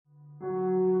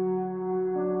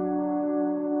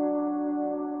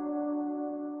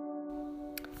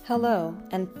Hello,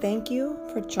 and thank you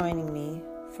for joining me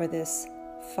for this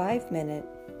 5-minute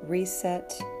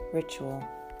reset ritual.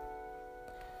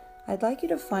 I'd like you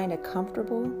to find a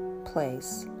comfortable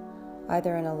place,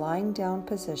 either in a lying down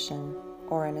position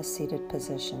or in a seated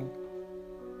position.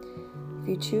 If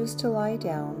you choose to lie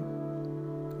down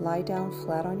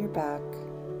flat on your back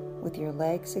with your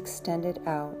legs extended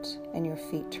out and your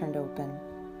feet turned open,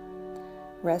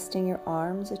 resting your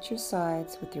arms at your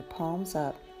sides with your palms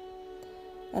up,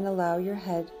 and allow your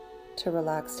head to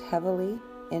relax heavily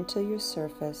into your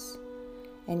surface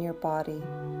and your body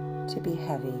to be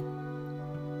heavy.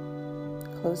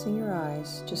 Closing your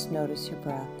eyes, just notice your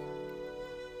breath.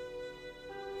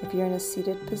 If you're in a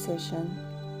seated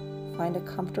position, find a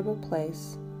comfortable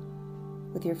place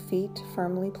with your feet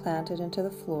firmly planted into the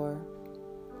floor,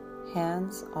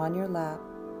 hands on your lap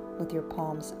with your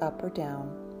palms up or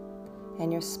down, and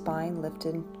your spine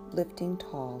lifting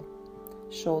tall.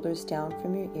 Shoulders down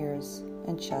from your ears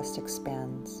and chest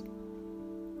expands.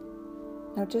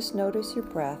 Now just notice your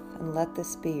breath and let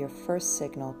this be your first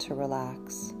signal to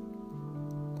relax.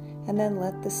 And then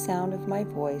let the sound of my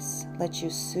voice let you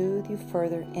soothe you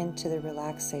further into the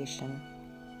relaxation.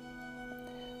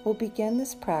 We'll begin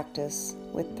this practice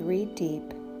with 3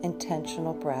 deep,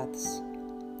 intentional breaths.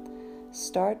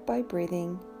 Start by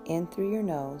breathing in through your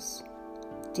nose.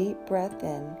 Deep breath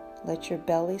in, let your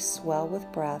belly swell with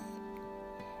breath,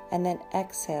 and then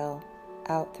exhale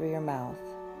out through your mouth.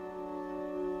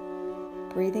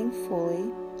 Breathing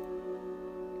fully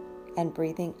and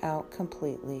breathing out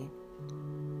completely.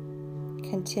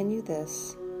 Continue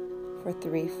this for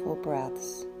 3 full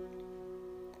breaths.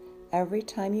 Every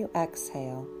time you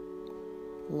exhale,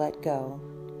 let go,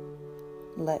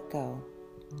 let go,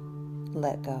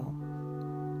 let go.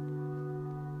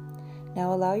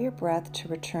 Now allow your breath to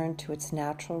return to its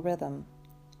natural rhythm.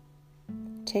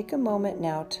 Take a moment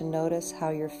now to notice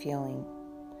how you're feeling.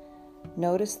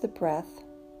 Notice the breath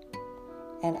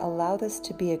and allow this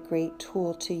to be a great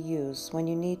tool to use when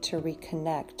you need to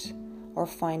reconnect or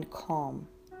find calm.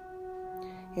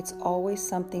 It's always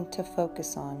something to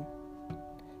focus on.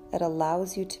 It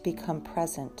allows you to become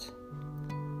present.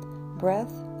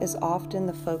 Breath is often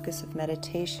the focus of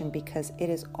meditation because it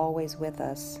is always with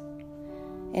us.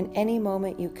 In any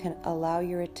moment you can allow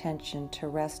your attention to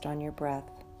rest on your breath,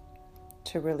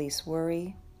 to release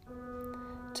worry,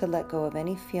 to let go of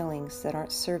any feelings that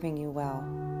aren't serving you well.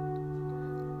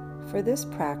 For this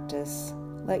practice,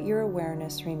 let your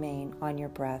awareness remain on your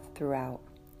breath throughout.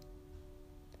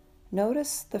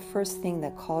 Notice the first thing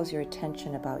that calls your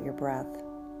attention about your breath.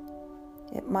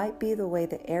 It might be the way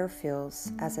the air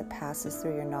feels as it passes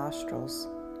through your nostrils,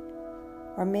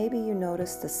 or maybe you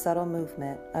notice the subtle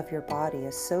movement of your body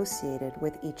associated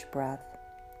with each breath.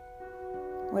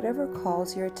 Whatever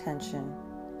calls your attention,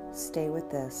 stay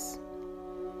with this.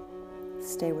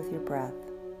 Stay with your breath.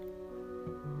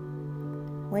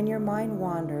 When your mind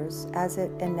wanders, as it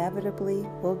inevitably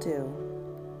will do,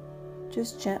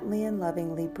 just gently and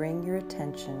lovingly bring your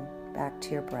attention back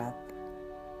to your breath.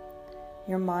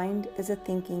 Your mind is a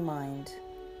thinking mind,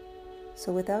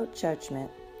 so without judgment,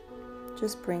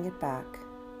 just bring it back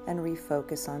and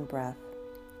refocus on breath.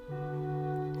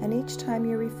 And each time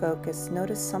you refocus,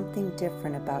 notice something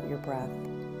different about your breath.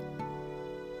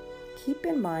 Keep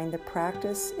in mind the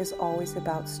practice is always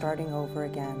about starting over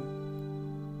again.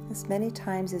 As many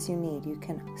times as you need, you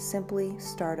can simply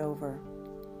start over.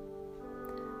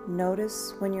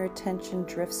 Notice when your attention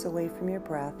drifts away from your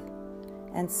breath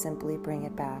and simply bring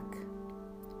it back.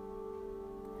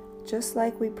 Just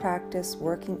like we practice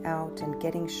working out and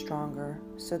getting stronger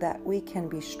so that we can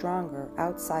be stronger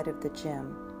outside of the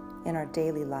gym in our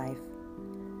daily life,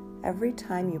 every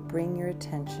time you bring your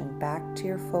attention back to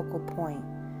your focal point,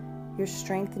 you're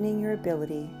strengthening your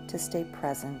ability to stay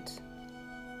present.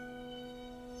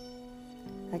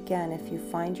 Again, if you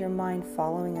find your mind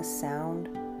following a sound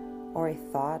or a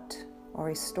thought or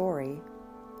a story,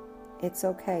 it's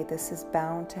okay. This is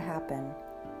bound to happen.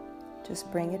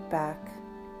 Just bring it back,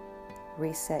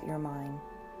 reset your mind.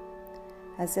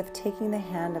 As if taking the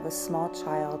hand of a small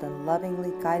child and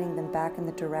lovingly guiding them back in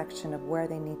the direction of where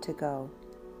they need to go.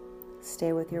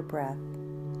 Stay with your breath.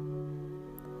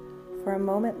 For a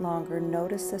moment longer,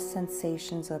 notice the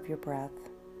sensations of your breath,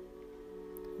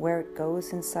 where it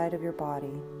goes inside of your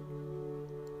body.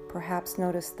 Perhaps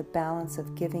notice the balance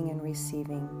of giving and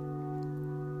receiving.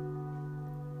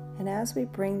 And as we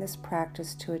bring this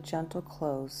practice to a gentle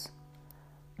close,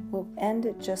 we'll end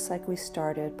it just like we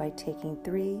started by taking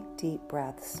 3 deep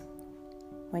breaths.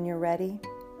 When you're ready,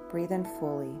 breathe in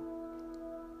fully.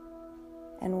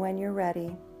 And when you're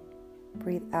ready,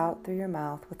 breathe out through your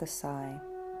mouth with a sigh.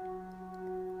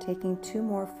 taking 2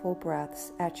 more full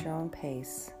breaths at your own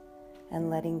pace and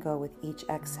letting go with each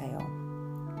exhale.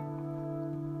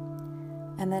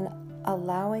 And then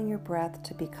allowing your breath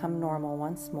to become normal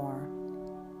once more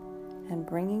and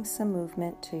bringing some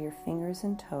movement to your fingers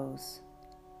and toes.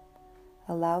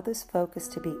 Allow this focus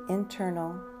to be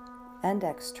internal and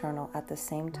external at the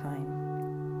same time.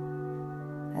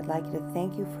 I'd like to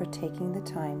thank you for taking the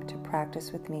time to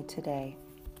practice with me today.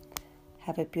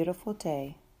 Have a beautiful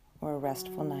day or a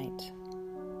restful night.